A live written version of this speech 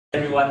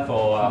Everyone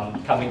for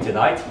coming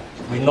tonight.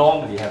 We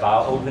normally have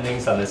our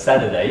openings on a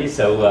Saturday,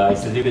 so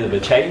it's a little bit of a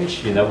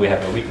change. You know, we have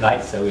a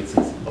weeknight, so it's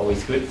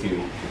always good to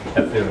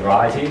have a bit of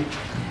variety.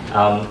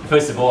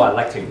 First of all, I'd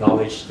like to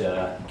acknowledge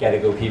the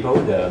Gadigal people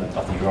of the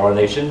Eora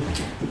Nation,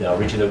 the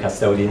original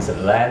custodians of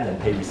the land, and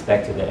pay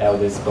respect to the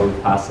elders, both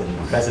past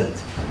and present.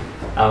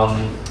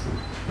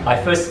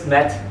 I first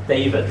met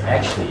David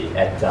actually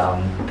at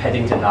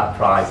Paddington Art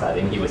Prize. I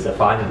think he was a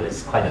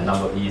finalist quite a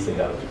number of years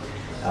ago.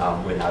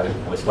 When I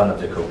was one of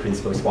the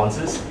co-principal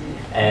sponsors,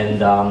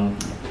 and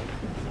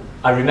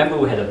I remember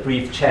we had a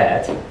brief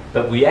chat,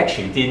 but we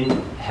actually didn't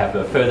have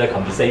a further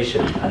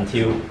conversation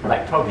until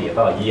like probably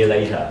about a year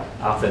later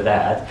after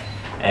that,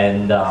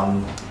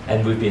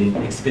 and we've been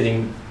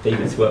exhibiting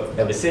David's work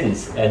ever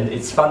since. And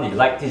it's funny,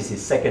 like this is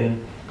his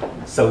second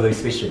solo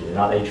exhibition in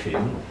Art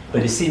Atrium,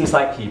 but it seems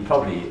like he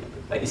probably,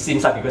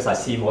 because I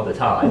see him all the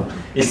time,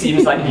 it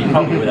seems like he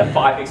probably would have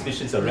 5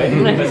 exhibitions already.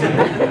 Because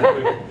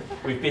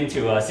we've been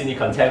to Sydney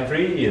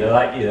Contemporary,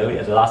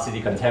 at the last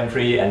Sydney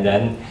Contemporary, and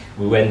then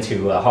we went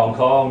to Hong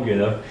Kong,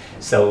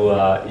 So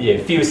yeah,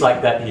 it feels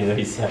like that,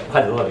 he's had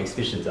quite a lot of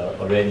exhibitions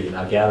already in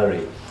our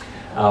gallery.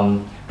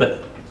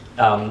 But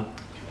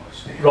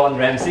Ron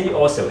Ramsey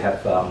also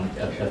have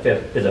a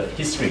fair bit of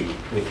history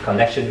with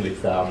connection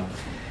with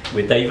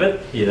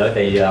David.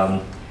 They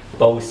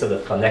both sort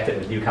of connected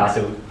with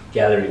Newcastle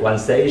Gallery at one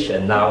stage,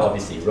 and now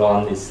obviously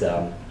Ron is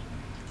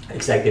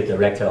Executive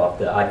Director of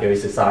the Art Gallery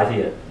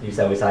Society at New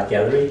South Wales Art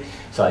Gallery,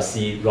 so I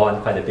see Ron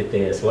quite a bit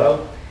there as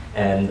well,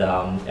 and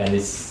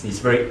it's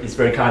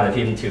very kind of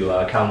him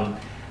to come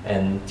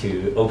and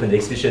to open the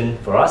exhibition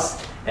for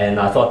us, and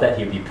I thought that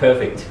he'd be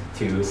perfect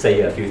to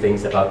say a few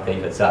things about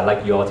David. So I'd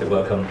like you all to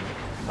welcome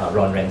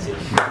Ron Ramsey.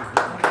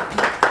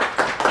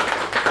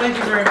 Thank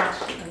you very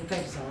much, and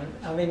thank you, Simon.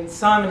 I mean,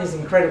 Simon is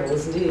incredible,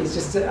 isn't he? He's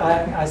just,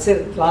 I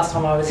said it last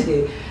time I was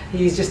here,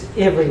 he's just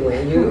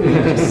everywhere. You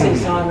just see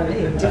Simon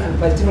in different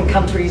places, different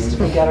countries,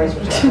 different galleries,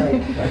 which is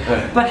great.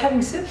 But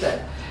having said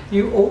that,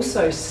 you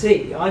also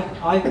see, I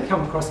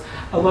come across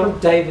a lot of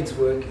David's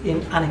work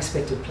in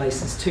unexpected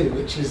places too,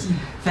 which is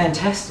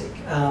fantastic.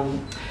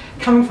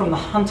 Coming from the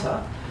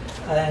Hunter,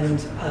 and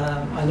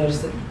I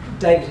noticed that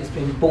David has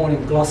been born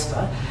in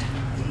Gloucester.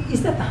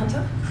 Is that the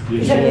Hunter?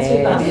 Is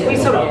that we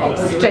sort of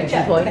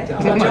stretching point.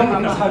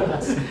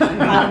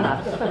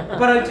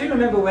 But I do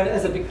remember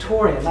as a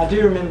Victorian, I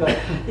do remember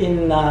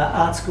in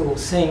art school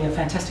seeing a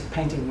fantastic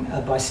painting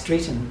by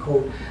Streeton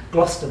called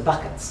Gloucester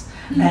Buckets.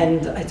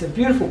 And it's a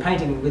beautiful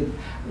painting with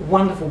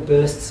wonderful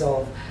bursts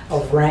of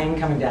rain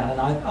coming down. And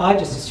I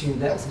just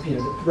assumed that was, the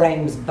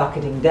rain was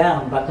bucketing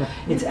down, but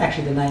it's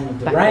actually the name of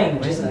the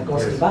range, isn't it?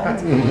 Gloucester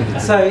Buckets.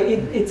 So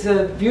it's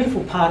a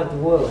beautiful part of the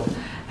world.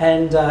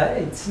 And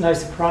it's no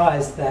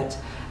surprise that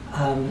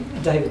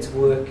David's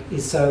work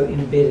is so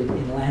embedded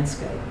in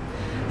landscape.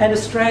 And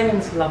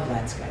Australians love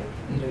landscape.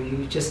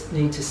 You just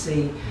need to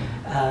see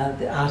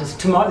the artists.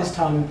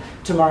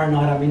 Tomorrow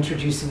night I'm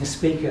introducing a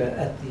speaker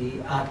at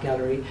the art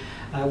gallery,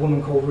 a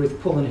woman called Ruth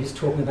Pullen, who's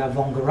talking about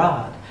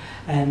Wongerad.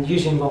 And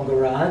Eugene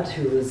Wongerad,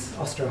 who was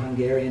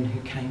Austro-Hungarian, who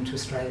came to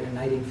Australia in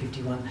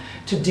 1851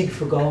 to dig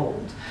for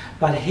gold.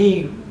 But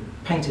he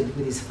painted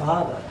with his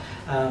father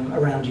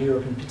around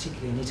Europe and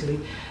particularly in Italy,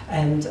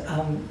 and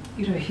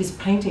his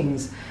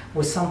paintings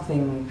were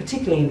something,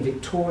 particularly in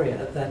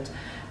Victoria, that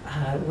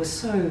was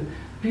so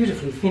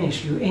beautifully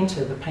finished. You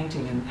enter the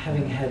painting and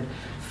having had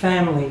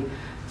family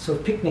sort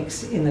of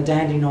picnics in the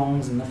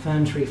Dandenongs and the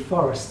fern tree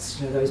forests,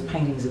 those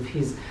paintings of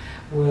his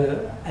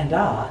were and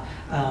are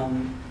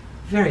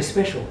very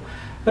special.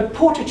 But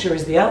portraiture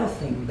is the other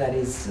thing that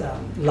is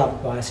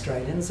loved by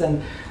Australians,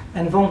 and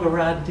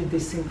Wongerad did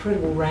this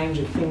incredible range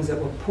of things that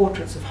were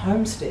portraits of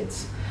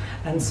homesteads.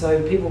 And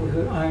so people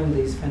who owned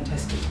these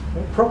fantastic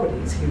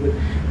properties, he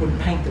would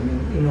paint them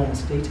in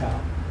enormous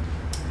detail.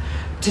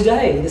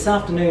 Today, this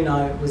afternoon,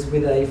 I was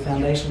with a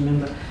foundation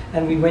member,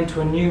 and we went to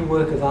a new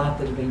work of art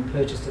that had been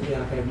purchased at the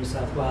Archive of New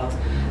South Wales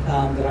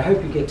that I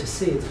hope you get to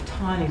see. It's a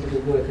tiny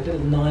little work, a little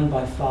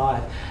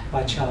 9x5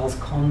 by Charles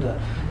Conder.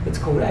 It's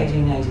called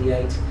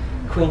 1888.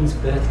 Queen's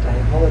Birthday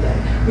Holiday,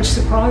 which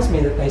surprised me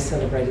that they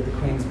celebrated the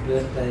Queen's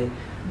Birthday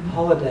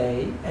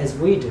holiday as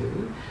we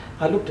do.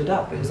 I looked it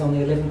up, it was on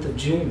the 11th of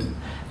June.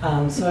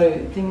 So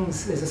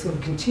there's a sort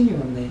of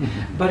continuum there.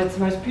 But it's the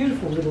most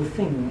beautiful little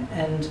thing,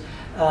 and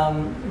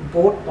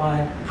bought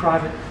by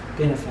private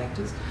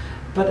benefactors.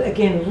 But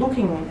again,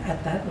 looking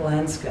at that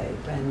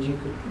landscape, and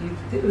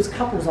it was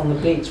couples on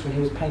the beach when he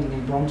was painting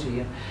in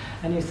Bronte,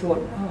 and you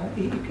thought,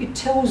 it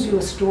tells you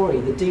a story,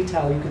 the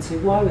detail. You could see,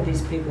 why were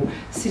these people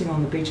sitting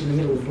on the beach in the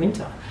middle of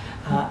winter?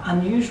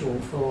 Unusual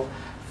for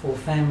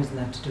families and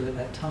that to do at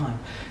that time.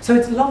 So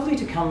it's lovely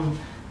to come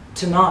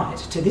tonight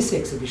to this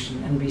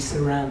exhibition and be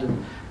surrounded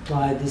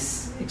by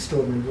this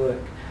extraordinary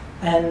work.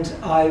 And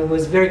I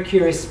was very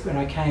curious when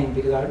I came,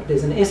 because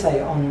there's an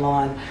essay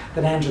online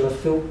that Angela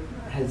Philp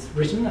has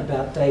written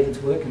about David's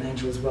work, and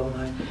Angela's well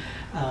known.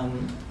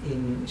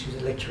 She was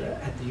a lecturer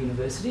at the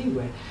university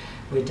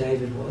where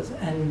David was,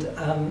 and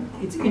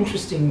it's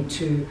interesting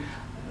to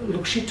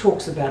look. She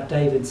talks about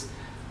David's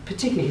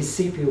particularly his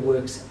sepia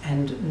works,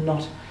 and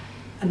not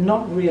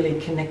really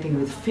connecting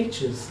with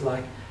features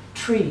like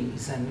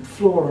trees and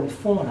flora and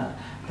fauna,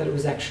 that it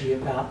was actually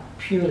about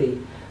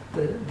purely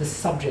the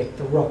subject,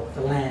 the rock,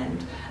 the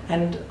land.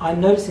 And I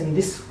notice in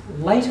this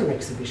later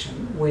exhibition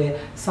where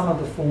some of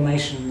the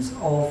formations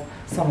of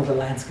some of the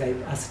landscape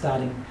are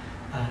starting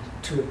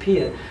to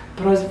appear.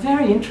 But I was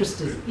very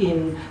interested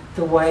in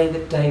the way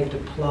that David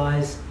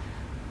applies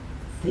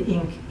the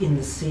ink in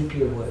the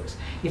sepia works.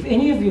 If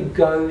any of you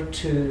go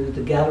to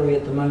the gallery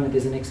at the moment,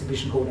 there's an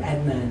exhibition called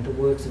Adnan, the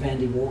works of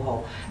Andy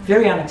Warhol.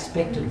 Very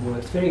unexpected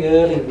works, very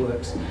early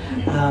works,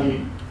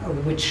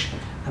 which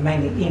are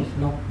mainly ink,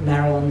 not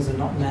Marilyns and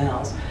not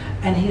Mals.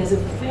 And he has a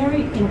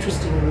very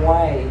interesting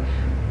way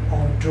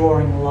of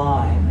drawing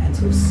line and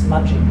sort of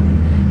smudging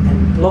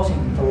and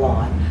blotting the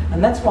line.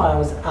 And that's why I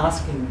was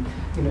asking,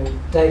 you know,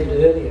 David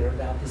earlier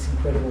about this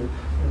incredible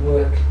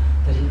work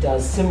that he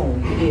does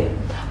similarly here.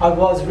 I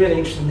was really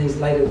interested in these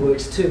later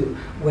works too,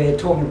 where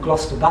talking of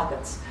Gloucester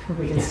buckets,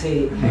 we can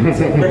see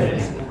some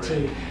reference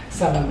to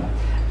some,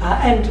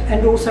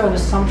 and also an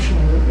assumption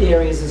in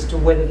areas as to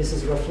whether this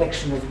is a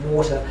reflection of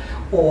water,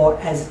 or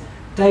as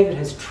David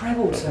has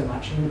travelled so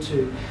much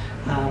into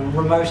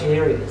remote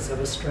areas of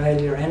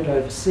Australia and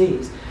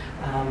overseas,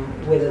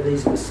 whether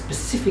these were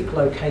specific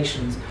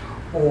locations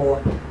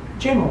or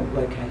general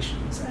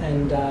locations.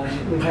 And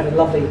we've had a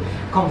lovely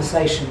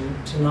conversation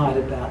tonight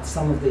about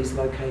some of these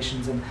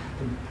locations and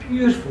the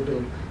beautiful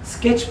little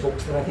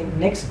sketchbooks that I think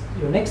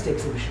your next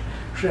exhibition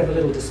should have a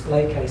little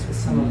display case with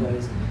some of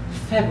those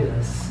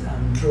fabulous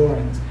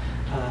drawings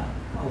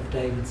of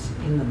David's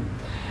in them.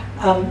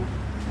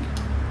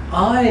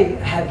 I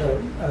have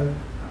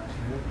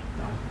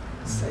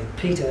say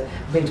Peter,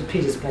 I've been to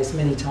Peter's place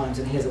many times,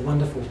 and he has a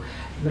wonderful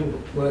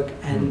Middlebrook work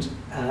and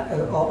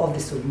of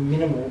this sort of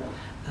minimal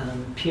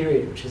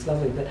period, which is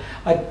lovely. But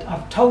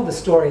I've told the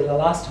story the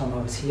last time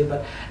I was here,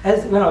 but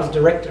when I was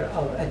director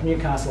at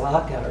Newcastle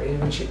Art Gallery,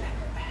 which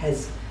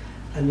has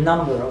a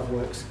number of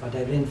works by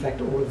David, in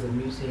fact all of the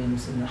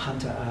museums in the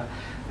Hunter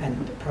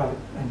and private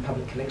and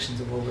public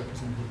collections are all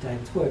represented with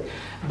David's work.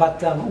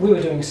 But we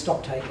were doing a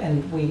stock take,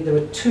 and there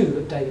were two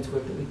of David's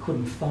work that we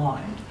couldn't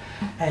find.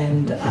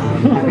 And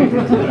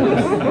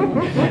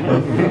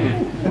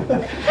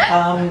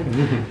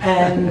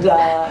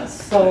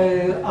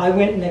so I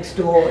went next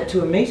door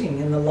to a meeting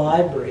in the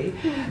library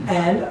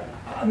and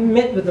I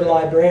met with the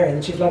librarian,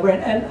 the chief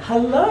librarian, and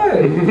hello!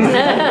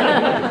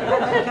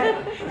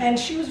 And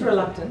she was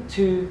reluctant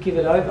to give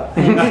it over.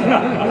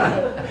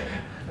 And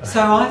so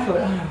I thought,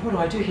 oh, what do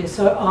I do here?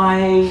 So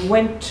I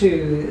went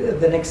to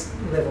the next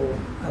level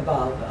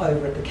above,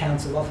 over at the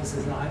council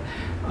offices, and I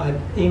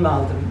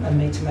emailed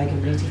them to make a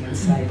meeting and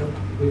say, look,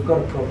 we've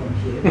got a problem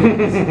here.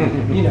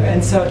 You know,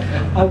 and so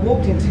I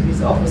walked into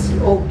his office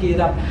all geared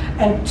up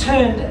and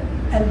turned,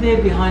 and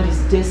there behind his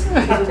desk.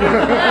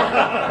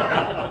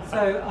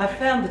 So I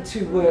found the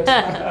two works.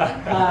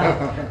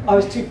 I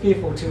was too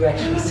fearful to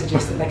actually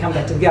suggest that they come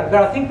back together,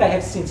 but I think they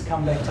have since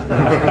come back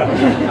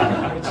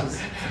together,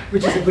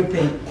 which is a good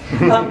thing.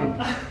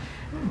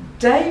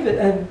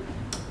 David,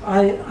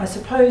 I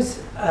suppose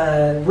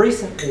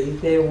recently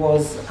there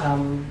was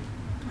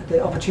the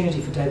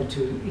opportunity for David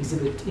to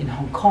exhibit in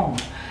Hong Kong,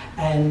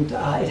 and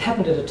it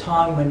happened at a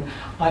time when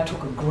I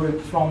took a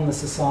group from the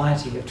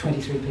society of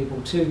 23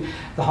 people to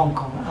the Hong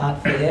Kong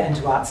Art Fair and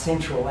to Art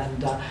Central,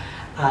 and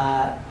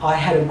I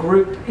had a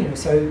group, you know,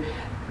 so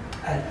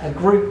a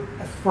group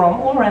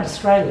from all around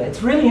Australia.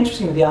 It's really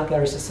interesting with the Art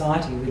Gallery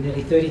Society with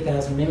nearly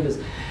 30,000 members.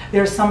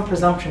 There are some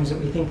presumptions that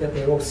we think that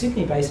they're all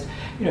Sydney-based.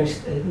 You know,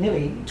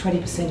 nearly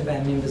 20% of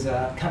our members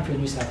are country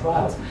New South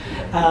Wales.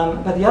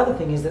 But the other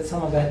thing is that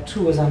some of our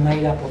tours are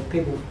made up of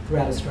people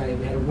throughout Australia.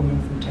 We had a woman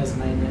from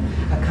Tasmania,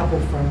 a couple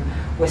from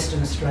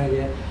Western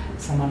Australia,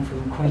 someone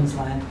from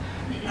Queensland,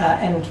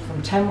 and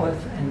from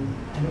Tamworth, and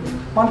it was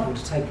wonderful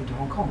to take them to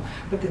Hong Kong.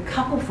 But the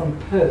couple from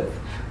Perth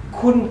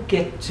couldn't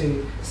get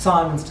to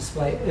Simon's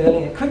display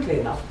quickly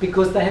enough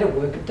because they had a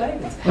work of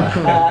David's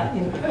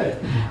in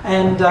Perth.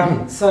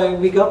 And so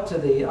we got to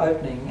the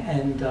opening,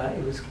 and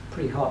it was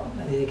pretty hot.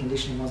 The air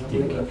conditioning wasn't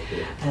working.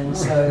 And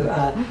so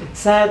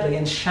sadly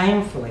and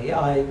shamefully,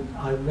 I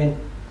went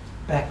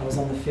back. I was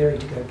on the ferry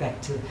to go back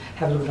to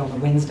have a look at it on the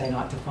Wednesday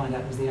night to find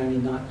out it was the only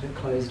night that it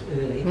closed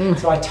early.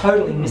 So I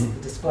totally missed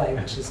the display,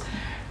 which is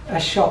a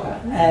shocker.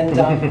 And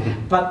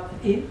but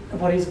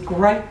what is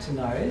great to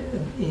know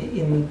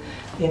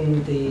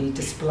in the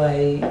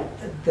display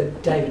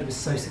that David was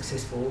so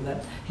successful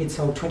that he'd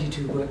sold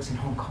 22 works in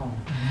Hong Kong.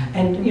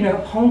 And you know,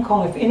 Hong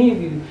Kong, if any of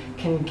you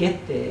can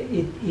get there,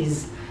 it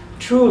is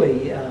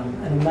truly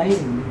an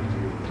amazing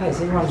place.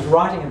 Everyone's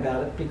writing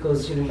about it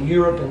because, you know,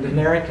 Europe and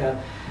America,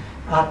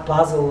 Art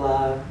Basel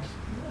are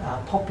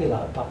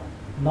popular, but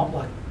not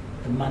like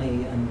the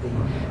money and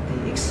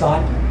the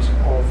excitement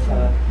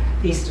of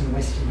East and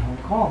Western Hong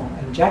Kong.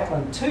 And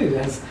Jacqueline too,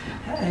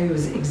 who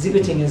was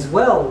exhibiting as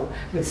well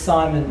with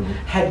Simon,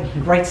 had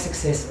great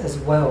success as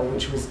well,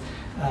 which was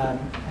a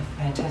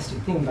fantastic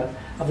thing, but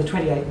of the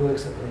 28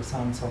 works, I believe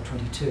Simon sold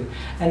 22.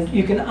 And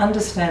you can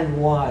understand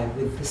why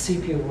with the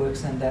sepia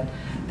works and that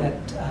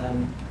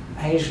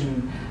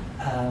Asian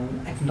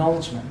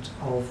acknowledgement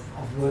of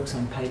works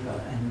on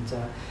paper and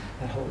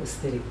that whole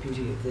aesthetic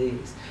beauty of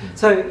these.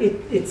 So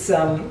it's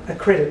a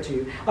credit to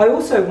you. I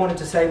also wanted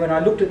to say, when I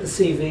looked at the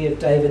CV of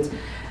David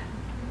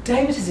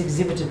has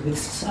exhibited with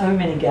so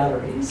many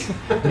galleries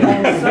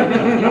and so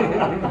many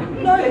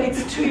people. No,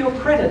 it's to your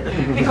credit,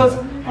 because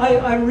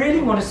I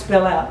really want to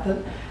spell out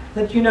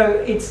that you know,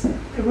 it's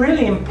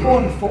really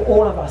important for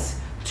all of us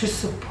to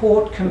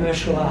support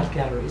commercial art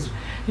galleries.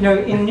 You know,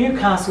 in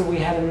Newcastle we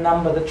had a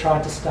number that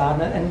tried to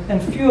start,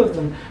 and few of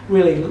them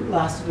really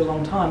lasted a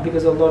long time,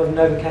 because a lot of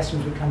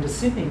Novocastrians would come to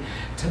Sydney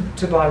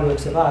to buy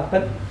works of art.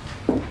 But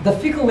the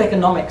fickle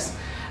economics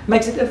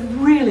makes it a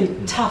really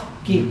tough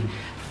gig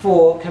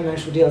for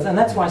commercial dealers, and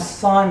that's why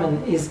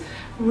Simon is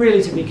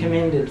really to be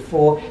commended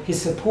for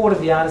his support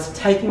of the artists,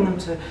 taking them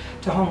to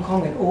Hong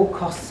Kong. It all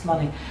costs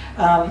money,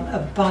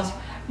 but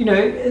you know,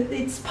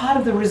 it's part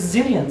of the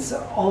resilience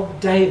of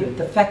David,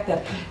 the fact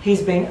that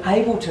he's been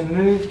able to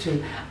move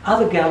to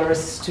other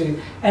gallerists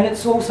and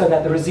it's also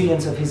about the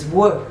resilience of his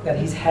work, that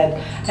he's had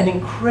an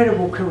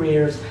incredible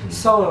career of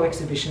solo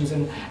exhibitions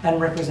and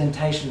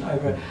representation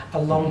over a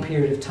long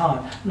period of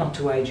time. Not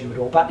to age you at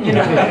all, but you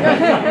know,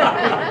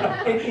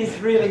 it is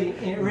really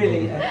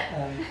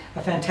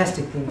a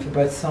fantastic thing for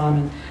both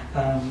Simon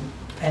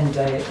and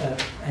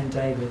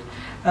David.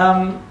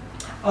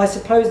 I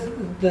suppose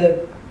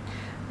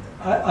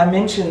I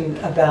mentioned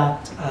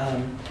about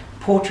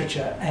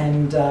portraiture,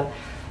 and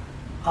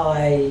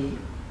I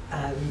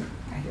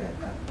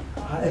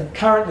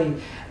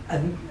currently a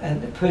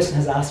person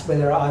has asked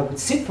whether I would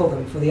sit for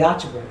them for the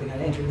Archibald. They're going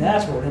to enter in the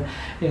Archibald, and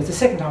you know, it's the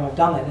second time I've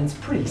done that, and it's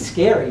pretty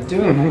scary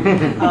doing it.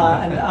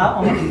 And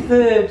on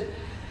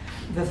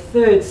the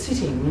third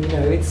sitting, you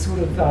know, it's sort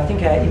of, I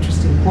think, an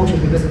interesting portrait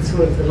because it's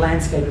sort of the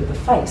landscape of the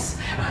face.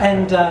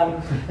 And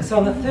so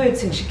on the third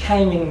sitting, she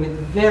came in with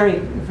very,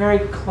 very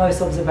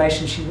close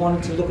observation. She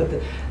wanted to look at the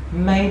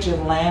major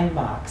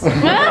landmarks.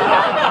 And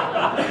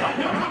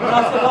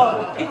I said,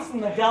 oh, the pits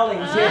and the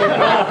gullies,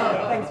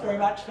 yeah, thanks very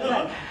much for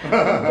that.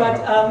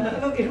 But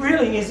look, it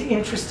really is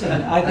interesting,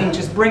 I think,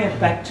 just bring it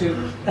back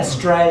to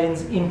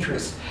Australians'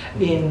 interest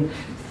in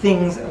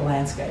things,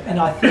 landscape. And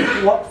I think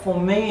what for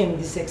me in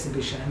this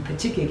exhibition, and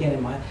particularly again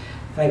in my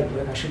favourite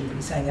work, I shouldn't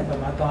be saying that by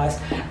my bias,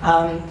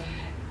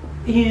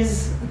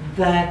 is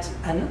that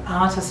an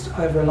artist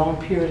over a long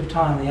period of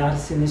time, the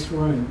artists in this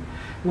room,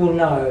 will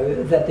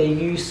know that their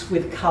use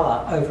with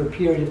colour over a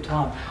period of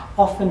time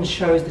often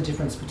shows the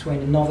difference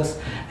between a novice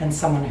and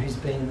someone who's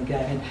been in the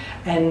game.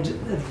 And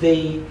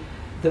the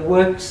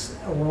works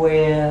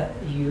where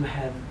you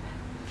have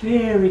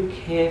very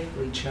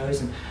carefully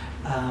chosen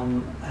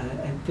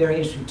a very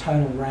interesting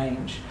tonal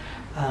range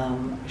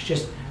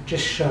just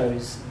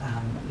shows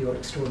your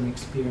extraordinary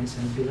experience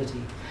and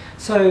ability.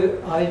 So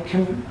I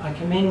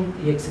commend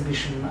the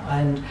exhibition,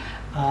 and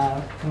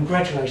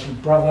congratulations,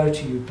 bravo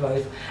to you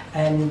both,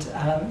 and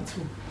it's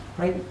a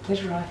great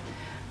pleasure.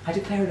 I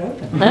declare it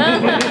open.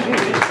 Thank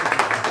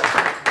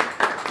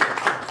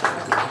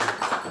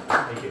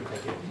you.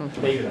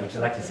 David, would you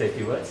like to say a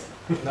few words?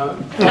 No.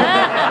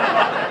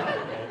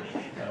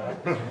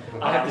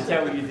 I have to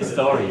tell you this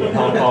story in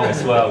Hong Kong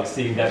as well,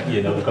 seeing that,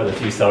 you know, we've got a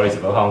few stories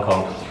about Hong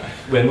Kong.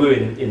 When we were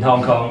in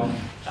Hong Kong,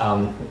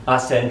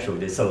 Art Central,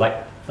 there's sort of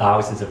like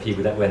thousands of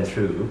people that went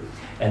through,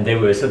 and they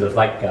were sort of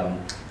like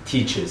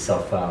teachers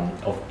of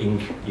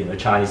ink, you know,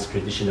 Chinese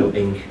traditional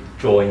ink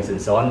drawings and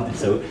so on.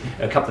 So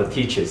a couple of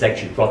teachers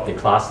actually brought their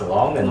class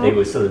along, and they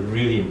were sort of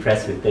really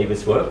impressed with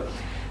David's work.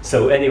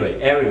 So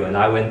anyway, Ariel and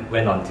I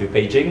went on to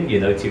Beijing,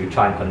 you know, to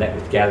try and connect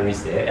with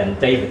galleries there, and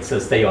David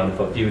sort of stayed on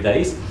for a few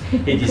days.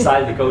 He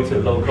decided to go to a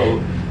local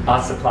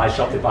art supply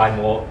shop to buy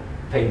more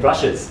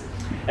paintbrushes.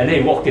 And then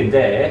he walked in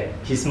there,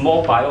 he's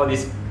mobbed by all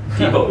these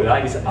people,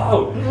 right? He said,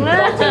 oh,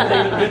 Dr.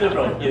 David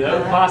Middlebrook, you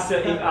know, master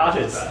ink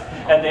artist.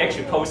 And they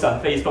actually post on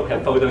Facebook,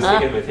 have photos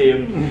taken with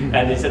him,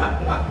 and they said,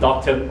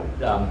 Dr.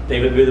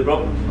 David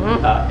Middlebrook,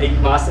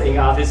 master ink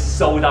artist,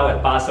 sold out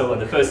at Basel on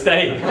the first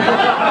day.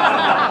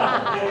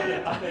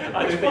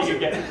 I don't think you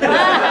get it.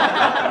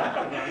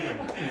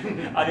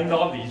 I think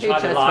normally you try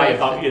to lie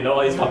about, you know,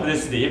 all this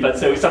publicity, but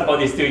so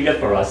somebody's doing it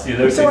for us, you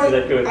know, so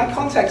that good. I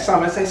contact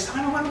Simon and say,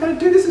 Simon, I'm going to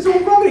do this, it's all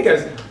wrong. He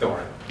goes, don't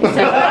worry. It's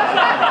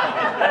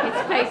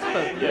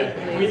Facebook.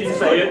 Yeah, we didn't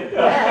say it.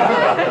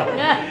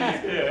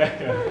 Yeah.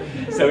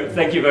 So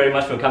thank you very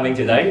much for coming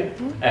today,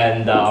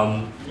 and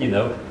you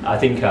know, I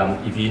think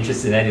if you're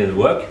interested in any of the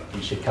work,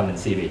 you should come and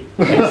see me.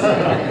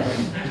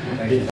 Thanks.